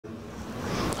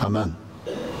Amen.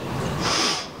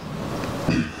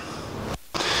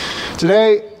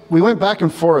 Today, we went back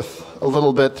and forth a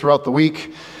little bit throughout the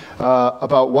week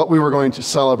about what we were going to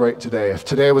celebrate today. If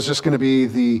today was just going to be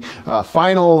the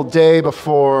final Sunday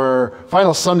before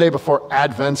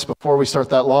Advent, before we start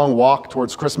that long walk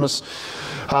towards Christmas.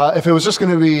 If it was just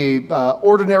going to be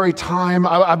ordinary time.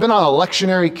 I've been on a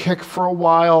lectionary kick for a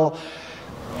while.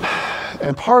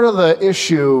 And part of the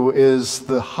issue is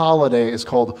the holiday is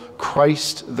called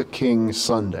Christ the King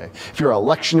Sunday. If you're a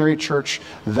lectionary church,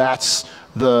 that's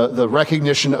the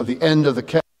recognition of the end of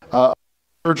the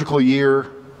liturgical year.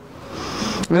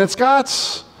 And it's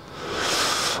got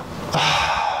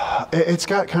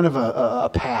kind of a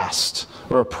past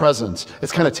or a present.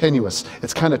 It's kind of tenuous.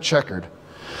 It's kind of checkered.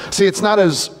 See, it's not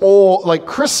as old, like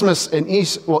Christmas and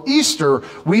Easter. Well, Easter,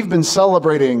 we've been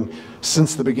celebrating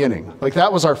since the beginning. Like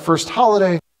that was our first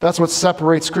holiday. That's what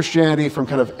separates Christianity from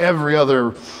kind of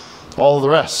all the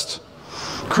rest.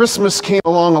 Christmas came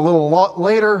along a little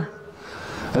later.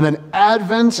 And then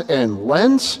Advent and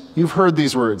Lent, you've heard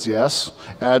these words, yes?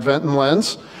 Advent and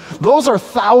Lent. Those are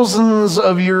thousands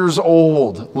of years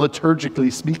old,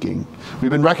 liturgically speaking. We've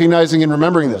been recognizing and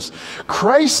remembering this.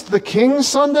 Christ the King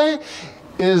Sunday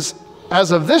is,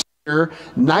 as of this year,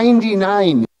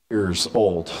 99 years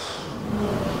old.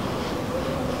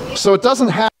 So it doesn't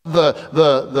have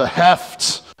the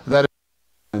heft that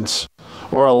Advent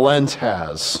or a Lent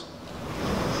has.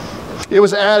 It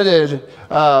was added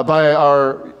by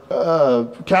our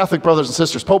Catholic brothers and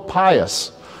sisters, Pope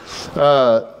Pius.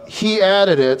 He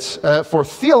added it for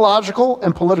theological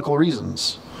and political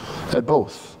reasons, at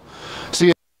both. See,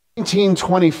 in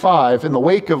 1925, in the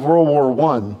wake of World War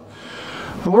I,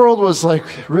 the world was like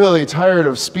really tired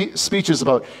of speeches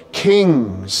about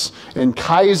kings and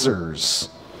kaisers,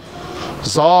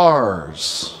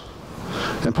 czars.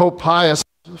 And Pope Pius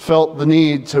felt the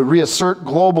need to reassert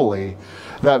globally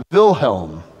that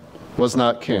Wilhelm was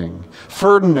not king.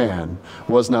 Ferdinand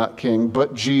was not king,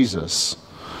 but Jesus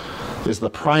is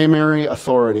the primary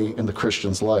authority in the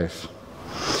Christian's life.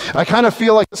 I kind of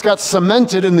feel like this got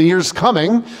cemented in the years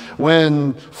coming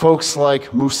when folks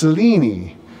like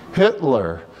Mussolini,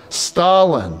 Hitler,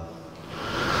 Stalin,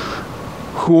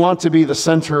 who want to be the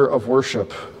center of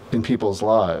worship in people's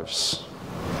lives.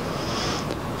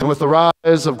 And with the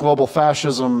rise of global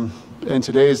fascism in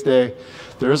today's day,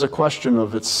 there is a question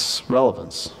of its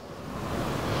relevance.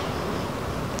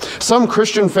 Some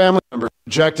Christian family members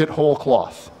reject it whole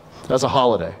cloth as a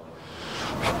holiday,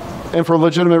 and for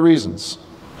legitimate reasons.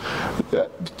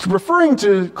 Referring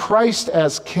to Christ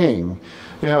as king,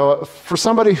 for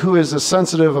somebody who is as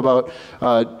sensitive about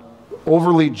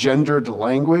overly gendered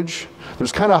language,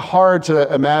 there's kind of hard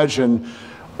to imagine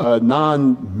there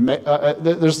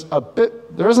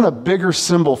isn't a bigger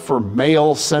symbol for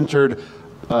male-centered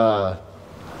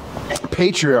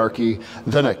patriarchy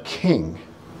than a king.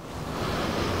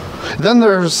 Then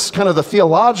there's kind of the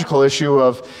theological issue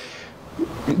of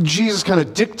Jesus kind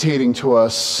of dictating to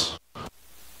us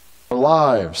our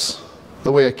lives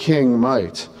the way a king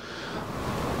might,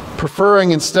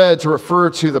 preferring instead to refer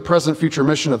to the present future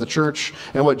mission of the church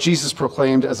and what Jesus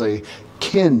proclaimed as a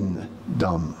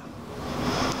kingdom.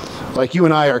 Like you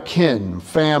and I are kin,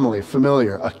 family,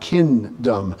 familiar, a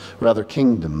kingdom, rather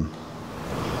kingdom.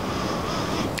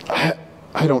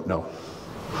 I don't know,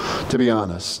 to be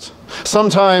honest.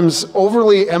 Sometimes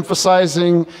overly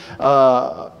emphasizing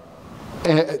to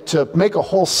make a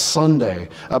whole Sunday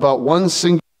about one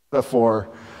singular metaphor,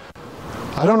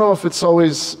 I don't know if it's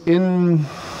always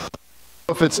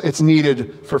if it's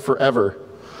needed for forever.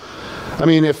 I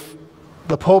mean, if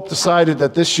the Pope decided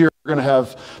that this year we're going to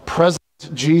have President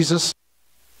Jesus,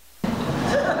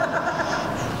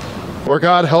 or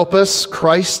God help us,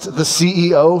 Christ the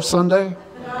CEO Sunday.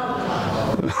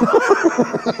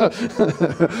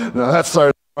 No, that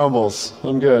started rumbles.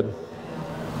 I'm good.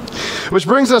 Which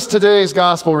brings us to today's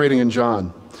gospel reading in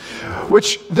John.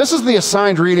 This is the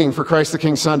assigned reading for Christ the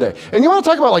King Sunday. And you want to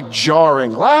talk about like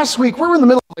jarring. Last week we were in the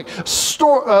middle of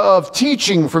of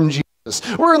teaching from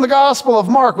Jesus. We're in the Gospel of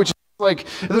Mark, which is like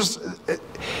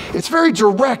it's very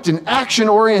direct and action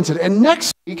oriented. And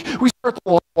next week we start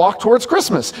the walk towards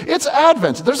Christmas. It's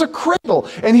Advent. There's a cradle.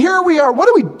 And here we are. What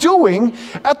are we doing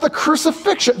at the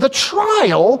crucifixion, the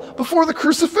trial before the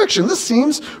crucifixion? This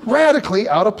seems radically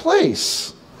out of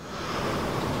place.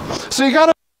 So you got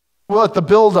to know what the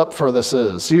build-up for this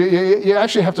is. You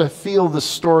actually have to feel the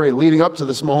story leading up to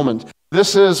this moment.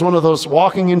 This is one of those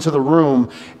walking into the room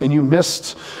and you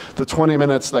missed the 20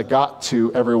 minutes that got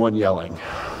to everyone yelling.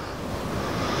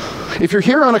 If you're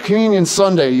here on a Communion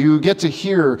Sunday, you get to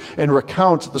hear and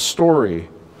recount the story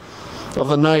of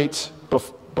the night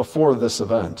before this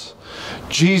event.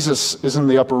 Jesus is in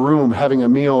the upper room having a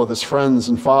meal with his friends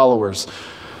and followers.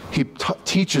 He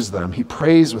teaches them. He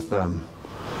prays with them.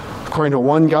 According to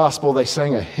one gospel, they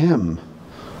sang a hymn.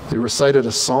 They recited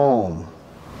a psalm.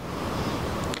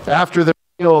 After the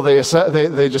meal,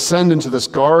 they descend into this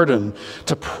garden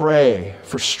to pray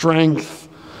for strength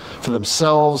for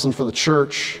themselves and for the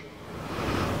church.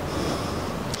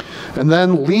 And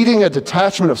then, leading a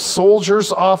detachment of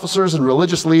soldiers, officers, and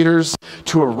religious leaders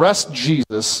to arrest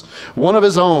Jesus, one of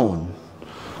his own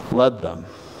led them.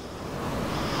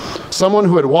 Someone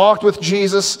who had walked with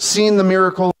Jesus, seen the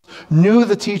miracles, knew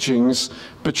the teachings,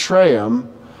 betray him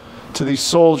to these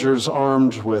soldiers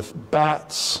armed with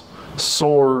bats,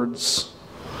 swords,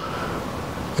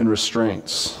 and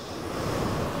restraints.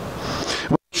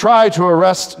 When they tried to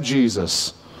arrest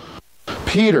Jesus,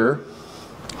 Peter,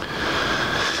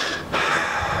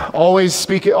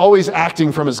 always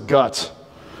acting from his gut,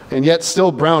 and yet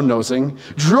still brown-nosing,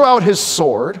 drew out his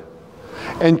sword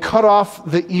and cut off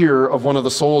the ear of one of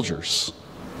the soldiers.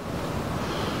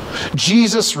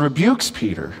 Jesus rebukes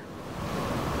Peter,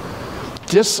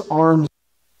 disarms,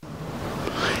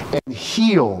 and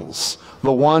heals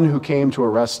the one who came to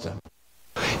arrest him.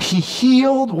 He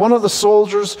healed one of the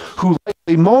soldiers who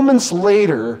moments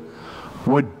later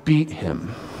would beat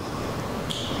him.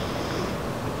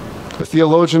 A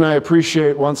theologian I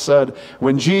appreciate once said,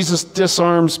 when Jesus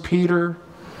disarms Peter,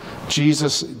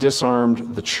 Jesus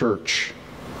disarmed the church.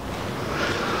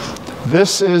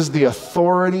 This is the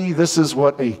authority, this is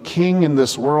what a king in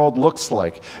this world looks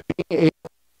like. Being able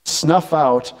to snuff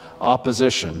out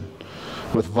opposition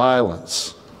with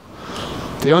violence.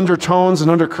 The undertones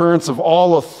and undercurrents of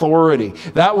all authority,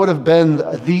 that would have been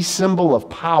the symbol of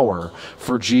power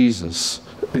for Jesus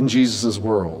in Jesus'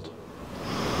 world.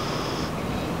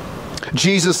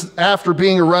 Jesus, after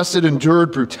being arrested,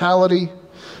 endured brutality,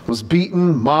 was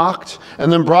beaten, mocked,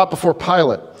 and then brought before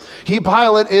Pilate.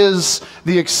 Pilate is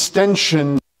the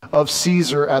extension of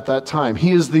Caesar at that time.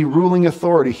 He is the ruling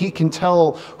authority. He can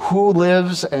tell who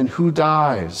lives and who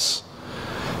dies.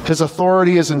 His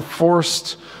authority is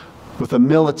enforced with a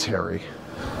military.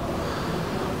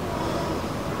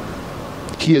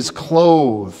 He is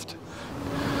clothed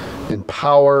in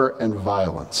power and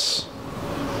violence.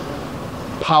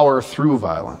 Power through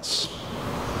violence.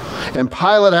 And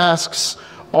Pilate asks,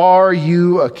 "Are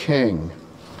you a king?"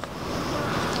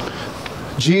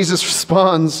 Jesus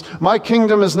responds, "My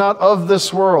kingdom is not of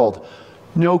this world."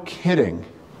 No kidding.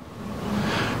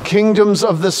 Kingdoms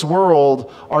of this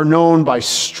world are known by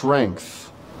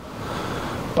strength,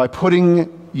 by putting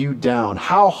you down.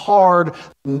 How hard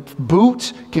a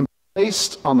boot can be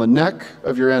placed on the neck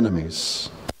of your enemies.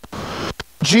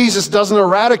 Jesus doesn't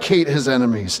eradicate his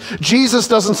enemies. Jesus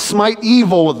doesn't smite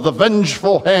evil with the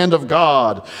vengeful hand of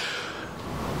God.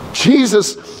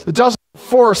 Jesus doesn't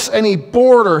force any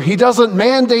border. He doesn't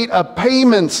mandate a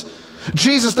payment.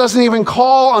 Jesus doesn't even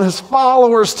call on his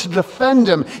followers to defend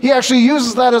him. He actually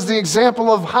uses that as the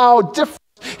example of how different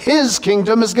his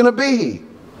kingdom is going to be.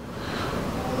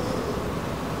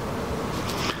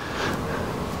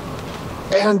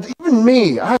 And even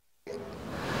me,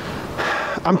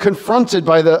 I'm confronted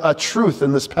by a truth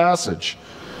in this passage.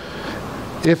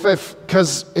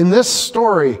 Because in this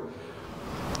story,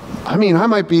 I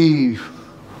might be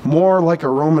more like a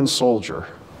Roman soldier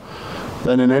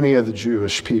than in any of the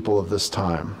Jewish people of this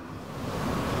time.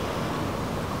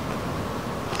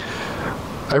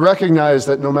 I recognize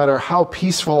that no matter how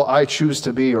peaceful I choose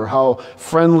to be or how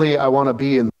friendly I want to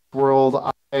be in this world,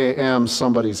 I am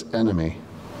somebody's enemy.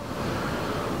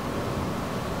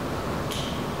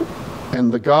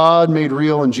 And the God made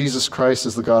real in Jesus Christ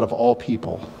is the God of all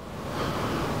people.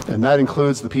 And that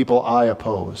includes the people I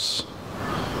oppose.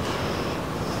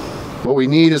 What we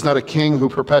need is not a king who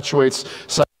perpetuates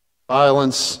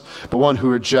violence, but one who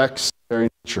rejects the very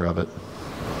nature of it.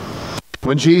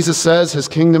 When Jesus says his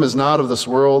kingdom is not of this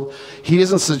world, he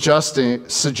isn't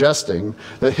suggesting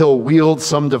that he'll wield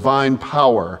some divine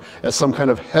power as some kind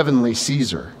of heavenly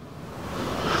Caesar.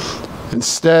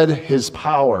 Instead, his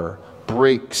power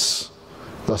breaks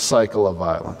the cycle of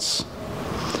violence.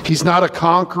 He's not a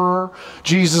conqueror.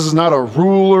 Jesus is not a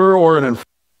ruler or an enforcer.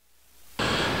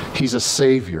 He's a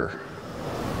savior.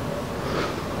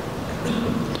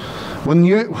 When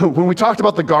we talked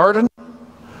about the garden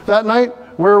that night,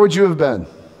 where would you have been?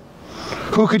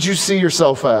 Who could you see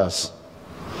yourself as?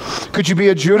 Could you be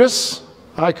a Judas?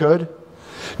 I could.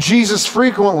 Jesus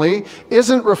frequently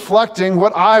isn't reflecting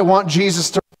what I want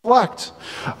Jesus to reflect.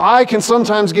 I can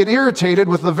sometimes get irritated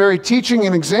with the very teaching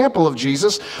and example of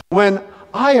Jesus when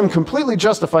I am completely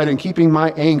justified in keeping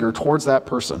my anger towards that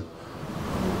person.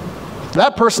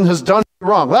 That person has done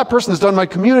wrong. That person has done my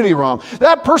community wrong.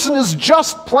 That person is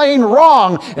just plain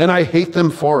wrong, and I hate them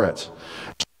for it.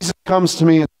 Jesus comes to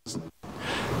me and says,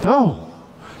 no,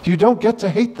 you don't get to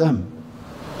hate them.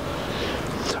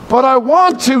 But I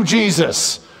want to,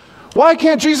 Jesus. Why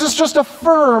can't Jesus just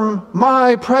affirm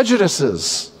my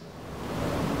prejudices?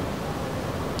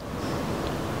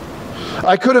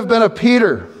 I could have been a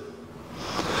Peter.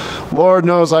 Lord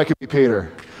knows I could be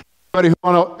Peter.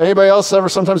 Anybody else ever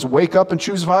sometimes wake up and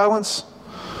choose violence?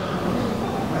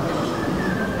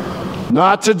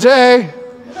 Not today.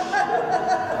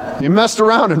 You messed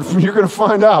around and you're going to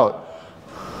find out.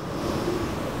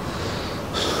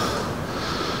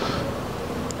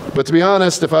 But to be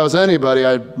honest, if I was anybody,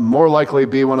 I'd more likely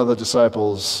be one of the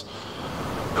disciples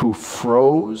who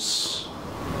froze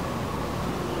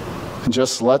and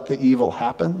just let the evil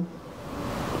happen.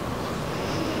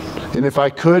 And if I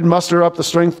could muster up the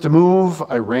strength to move,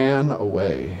 I ran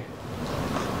away.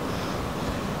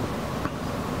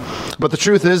 But the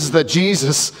truth is that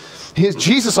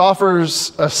Jesus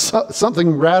offers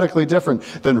something radically different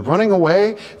than running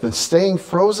away, than staying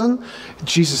frozen.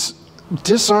 Jesus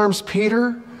disarms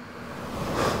Peter.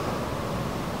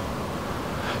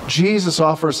 Jesus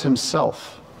offers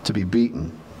himself to be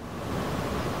beaten.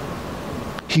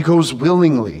 He goes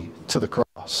willingly to the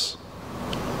cross.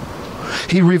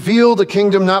 He revealed a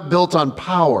kingdom not built on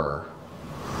power,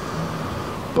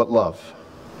 but love.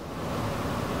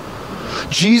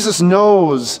 Jesus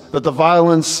knows that the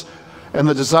violence and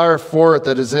the desire for it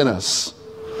that is in us,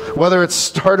 whether it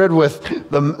started with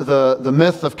the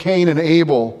myth of Cain and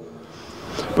Abel,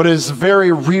 but is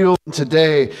very real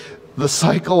today, the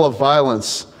cycle of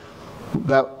violence,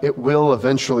 that it will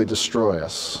eventually destroy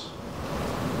us.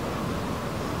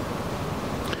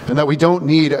 And that we don't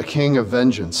need a king of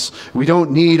vengeance. We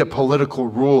don't need a political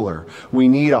ruler. We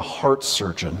need a heart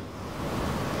surgeon.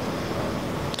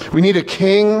 We need a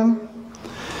king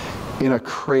in a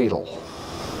cradle.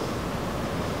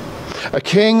 A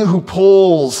king who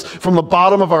pulls from the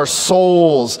bottom of our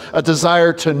souls a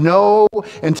desire to know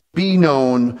and to be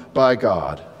known by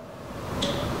God.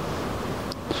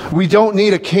 We don't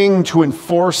need a king to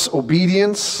enforce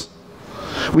obedience.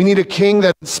 We need a king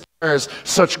that inspires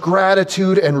such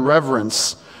gratitude and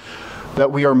reverence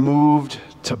that we are moved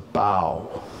to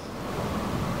bow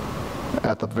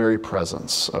at the very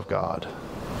presence of God.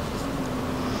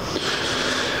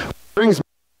 Brings me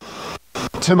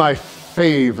to my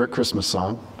favorite Christmas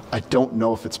song. I don't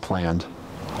know if it's planned.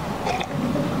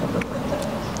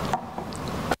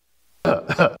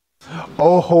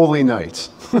 Oh, Holy Night.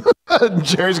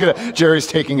 Jerry's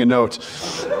taking a note.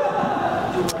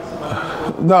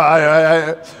 No,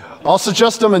 I'll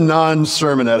suggest them in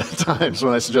non-sermon at times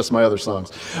when I suggest my other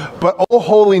songs. But Oh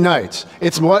Holy Night,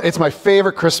 it's my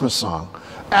favorite Christmas song.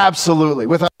 Absolutely,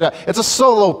 without that. It's a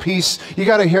solo piece. You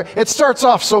got to hear. It starts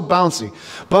off so bouncy.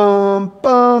 Bum,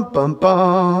 bum, bum,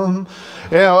 bum.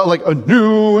 Yeah, like a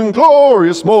new and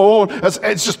glorious morn.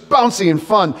 It's just bouncy and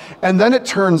fun. And then it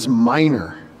turns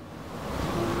minor.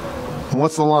 And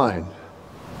what's the line?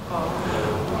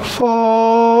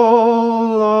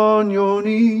 Fall on your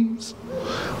knees.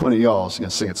 One of y'all is going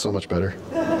to sing it so much better.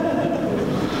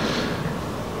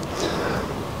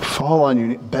 Fall on your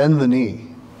knees. Bend the knee.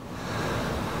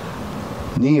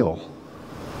 Kneel.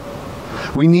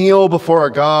 We kneel before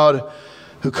a God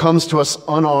who comes to us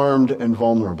unarmed and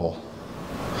vulnerable.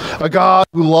 A God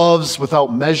who loves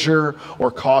without measure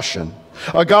or caution.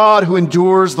 A God who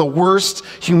endures the worst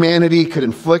humanity could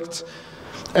inflict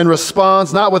and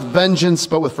responds not with vengeance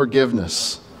but with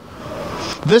forgiveness.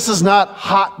 This is not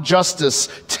hot justice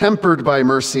tempered by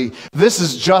mercy. This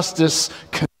is justice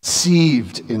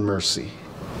conceived in mercy.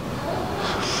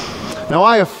 Now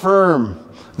I affirm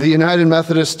the United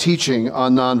Methodist teaching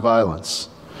on nonviolence.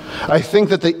 I think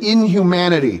that the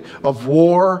inhumanity of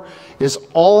war is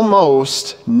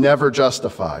almost never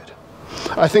justified.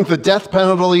 I think the death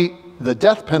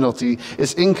penalty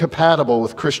is incompatible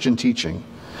with Christian teaching.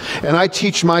 And I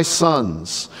teach my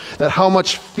sons that how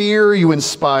much fear you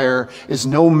inspire is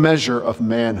no measure of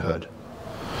manhood.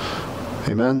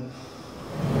 Amen?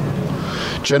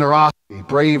 Generosity,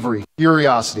 bravery,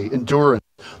 curiosity, endurance,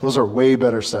 those are way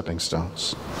better stepping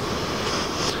stones.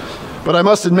 But I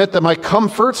must admit that my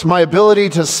comfort, my ability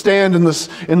to stand in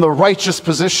the righteous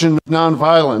position of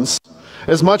nonviolence,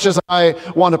 as much as I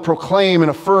want to proclaim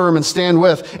and affirm and stand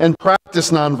with and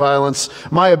practice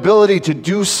nonviolence, my ability to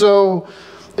do so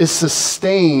is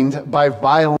sustained by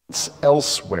violence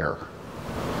elsewhere.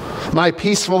 My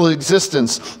peaceful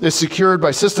existence is secured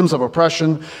by systems of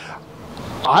oppression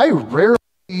I rarely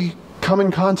come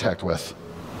in contact with.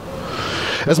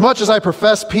 As much as I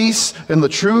profess peace and the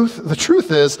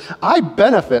truth is I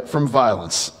benefit from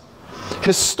violence.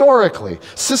 Historically,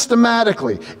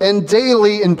 systematically, and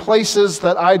daily in places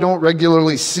that I don't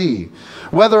regularly see,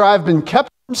 whether I've been kept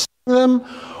from seeing them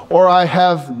or I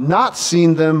have not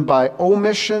seen them by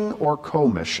omission or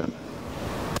commission.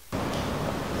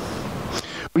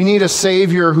 We need a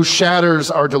Savior who shatters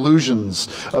our delusions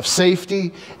of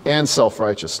safety and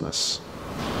self-righteousness.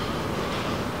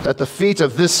 At the feet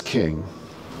of this King,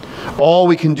 all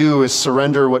we can do is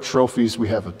surrender what trophies we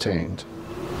have obtained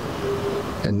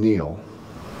and kneel.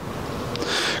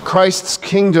 Christ's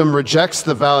kingdom rejects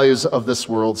the values of this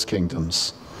world's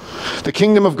kingdoms. The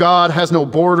kingdom of God has no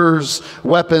borders,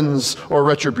 weapons, or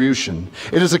retribution.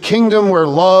 It is a kingdom where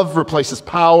love replaces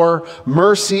power,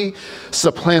 mercy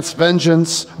supplants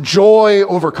vengeance, joy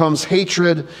overcomes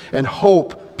hatred, and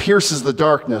hope pierces the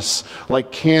darkness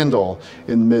like candle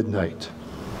in midnight.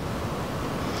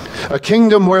 A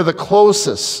kingdom where the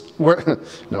closets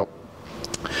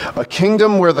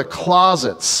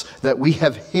that we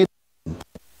have hidden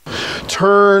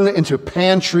turn into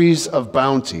pantries of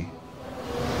bounty,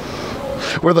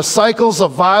 where the cycles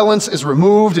of violence is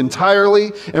removed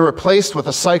entirely and replaced with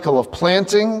a cycle of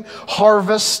planting,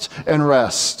 harvest, and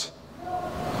rest.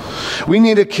 We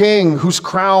need a king whose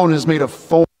crown is made of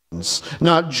thorns,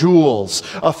 not jewels,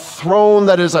 a throne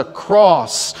that is a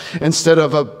cross instead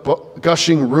of a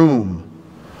gushing room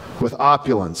with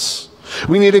opulence.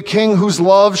 We need a king whose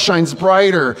love shines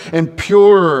brighter and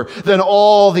purer than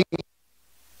all the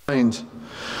mind.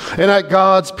 And at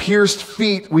God's pierced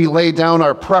feet, we lay down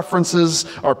our preferences,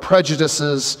 our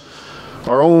prejudices,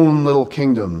 our own little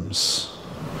kingdoms,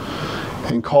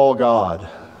 and call God,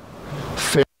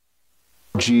 fair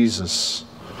Jesus,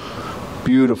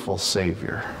 beautiful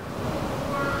Savior.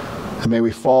 And may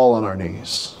we fall on our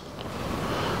knees,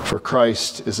 for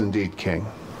Christ is indeed King.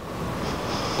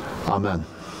 Amen.